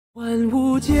万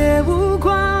物皆无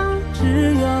光，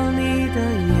只有你的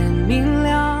眼明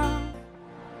亮。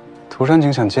涂山璟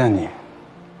想见你，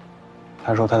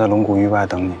他说他在龙谷域外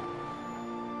等你。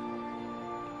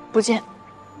不见。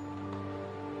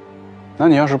那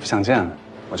你要是不想见，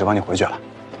我就帮你回绝了。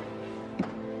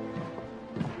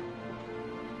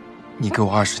你给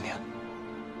我20年，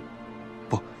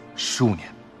不，15年。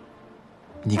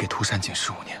你给涂山璟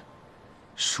15年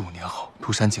，15年后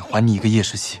涂山璟还你一个叶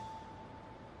世熙。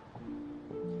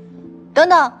等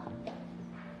等，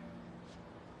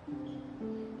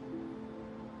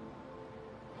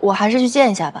我还是去见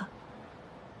一下吧。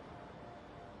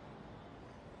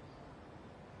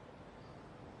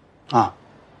啊，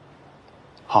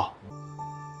好。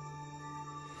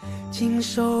经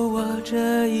受我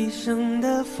这一生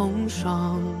的风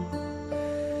霜，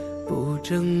不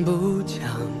争不抢，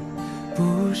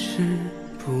不失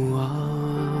不忘，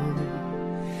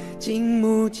静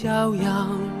穆骄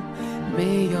阳。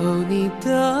没有你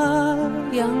的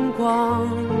阳光，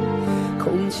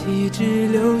空气只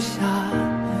留下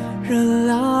热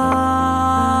浪。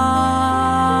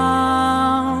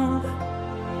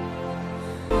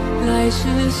来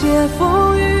世些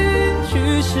风雨，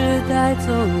去时带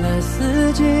走了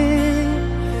四季。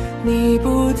你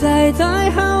不在，再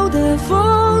好的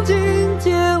风景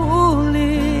皆无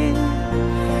力。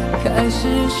开始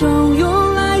汹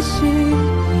涌来袭，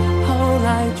后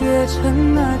来绝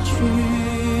尘而去。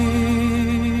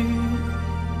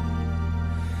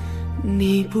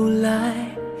你不来，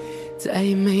再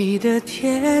美的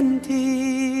天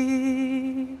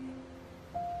地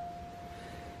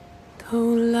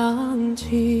都浪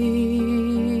迹。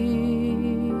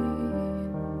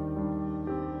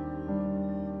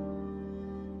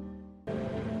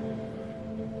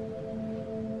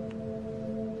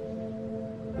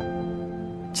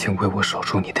请为我守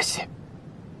住你的心。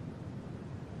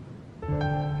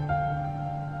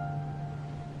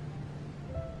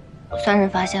我算是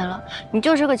发现了，你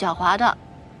就是个狡猾的。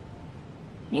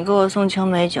你给我送青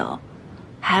梅酒，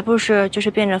还不是就是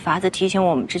变着法子提醒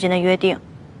我们之间的约定？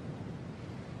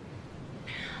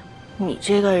你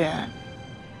这个人，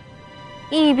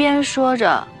一边说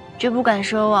着绝不敢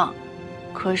奢望，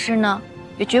可是呢，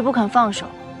也绝不肯放手。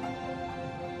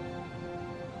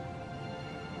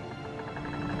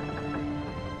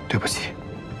对不起，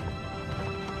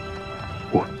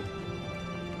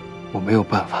我没有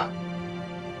办法。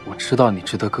我知道你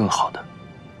值得更好的，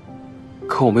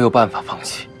可我没有办法放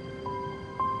弃。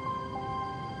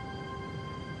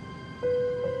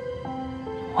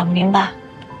我明白，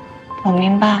我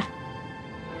明白。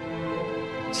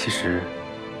其实，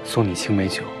送你青梅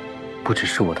酒，不只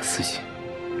是我的私心。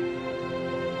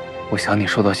我想你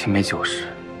收到青梅酒时，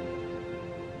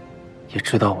也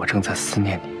知道我正在思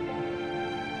念你。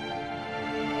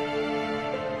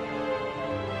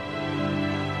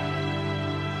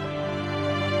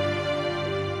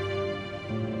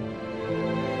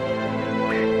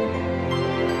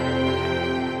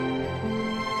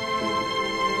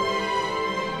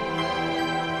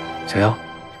小妖，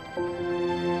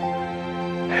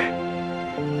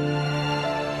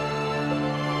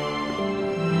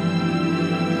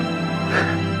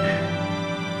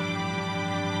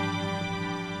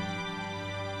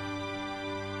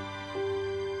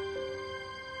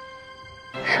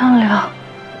上了。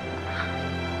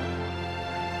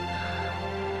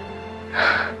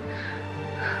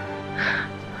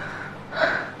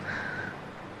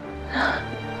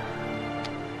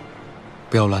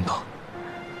不要乱动。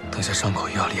等下伤口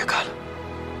又要裂开了。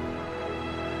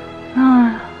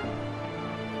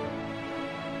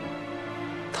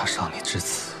他伤你至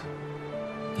此，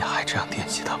你还这样惦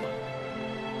记他吗？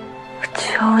我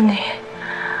求你，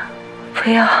不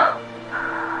要，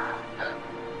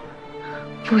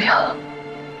不要！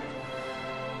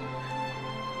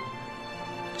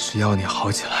只要你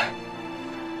好起来，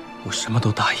我什么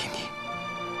都答应你。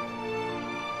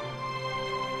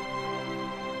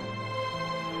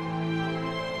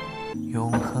永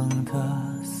恒的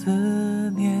思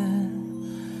念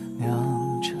酿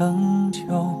成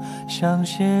酒，像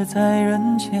写在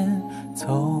人间走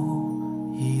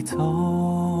一走。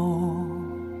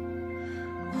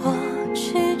我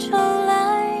去求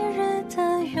来日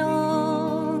的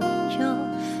拥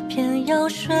有，偏要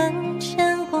瞬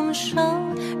间拱手，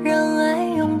让爱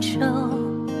永久。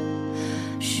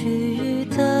须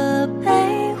臾的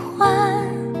悲欢，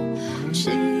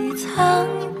几苍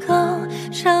狗。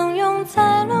相拥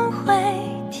在轮回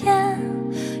天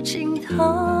尽头。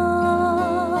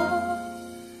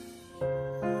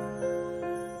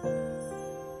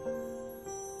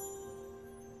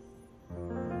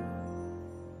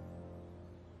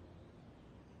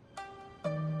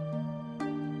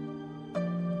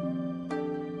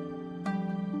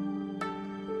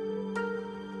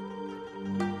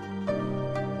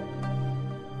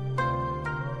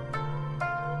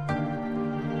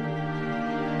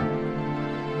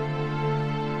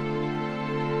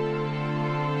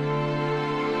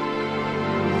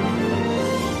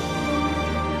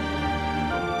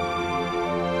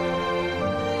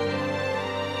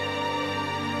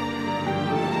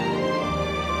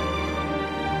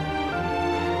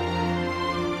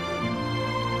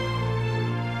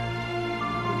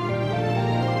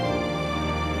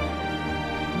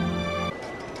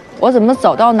我怎么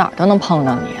走到哪儿都能碰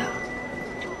到你啊？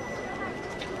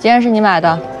既然是你买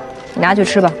的，你拿去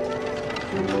吃吧。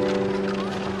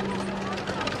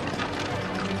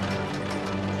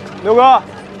刘哥，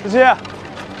子期，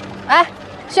哎，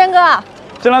轩哥，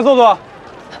进来坐坐。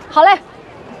好嘞。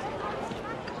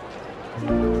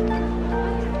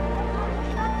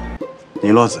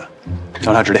你落子，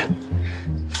让他指点。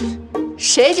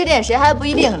谁指点谁还不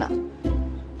一定呢。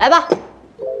来吧。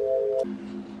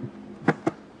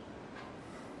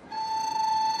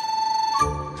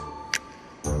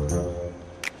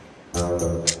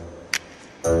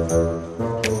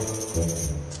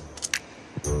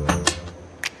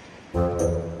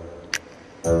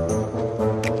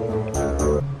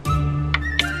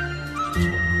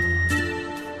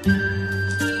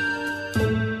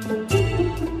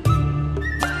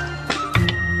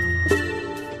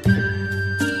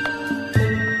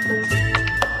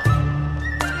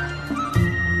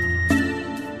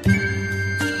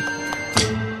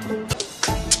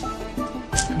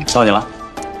到你了。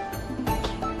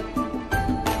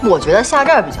我觉得下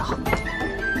这儿比较好。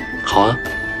好啊，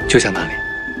就下那里。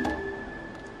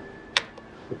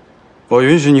我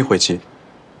允许你悔棋。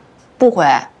不回，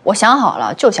我想好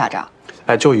了，就下这儿。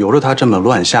哎，就由着他这么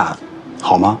乱下，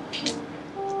好吗？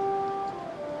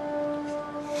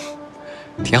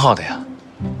挺好的呀。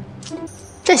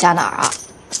这下哪儿啊？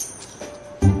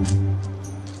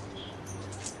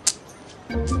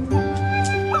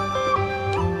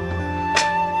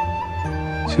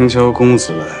青丘公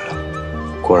子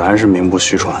果然是名不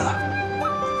虚传啊！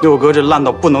六哥这烂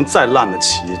到不能再烂的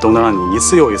棋，都能让你一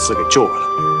次又一次给救回来。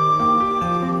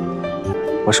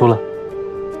我输了。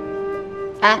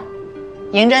哎，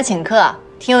赢者请客。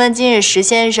听闻今日石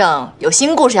先生有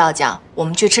新故事要讲，我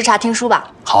们去吃茶听书吧。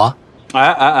好啊。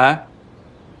哎，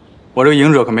我这个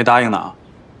赢者可没答应呢啊！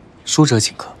输者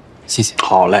请客，谢谢。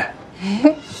好嘞。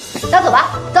那走吧，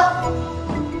走。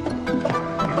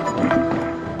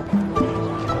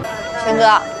轩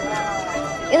哥，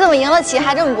你怎么赢了棋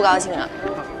还这么不高兴啊？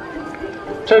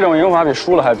这种赢法比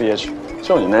输了还憋屈，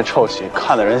就你那臭棋，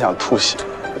看的人想吐血，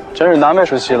真是难为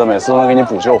时期了，每次都能给你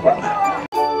补救回来。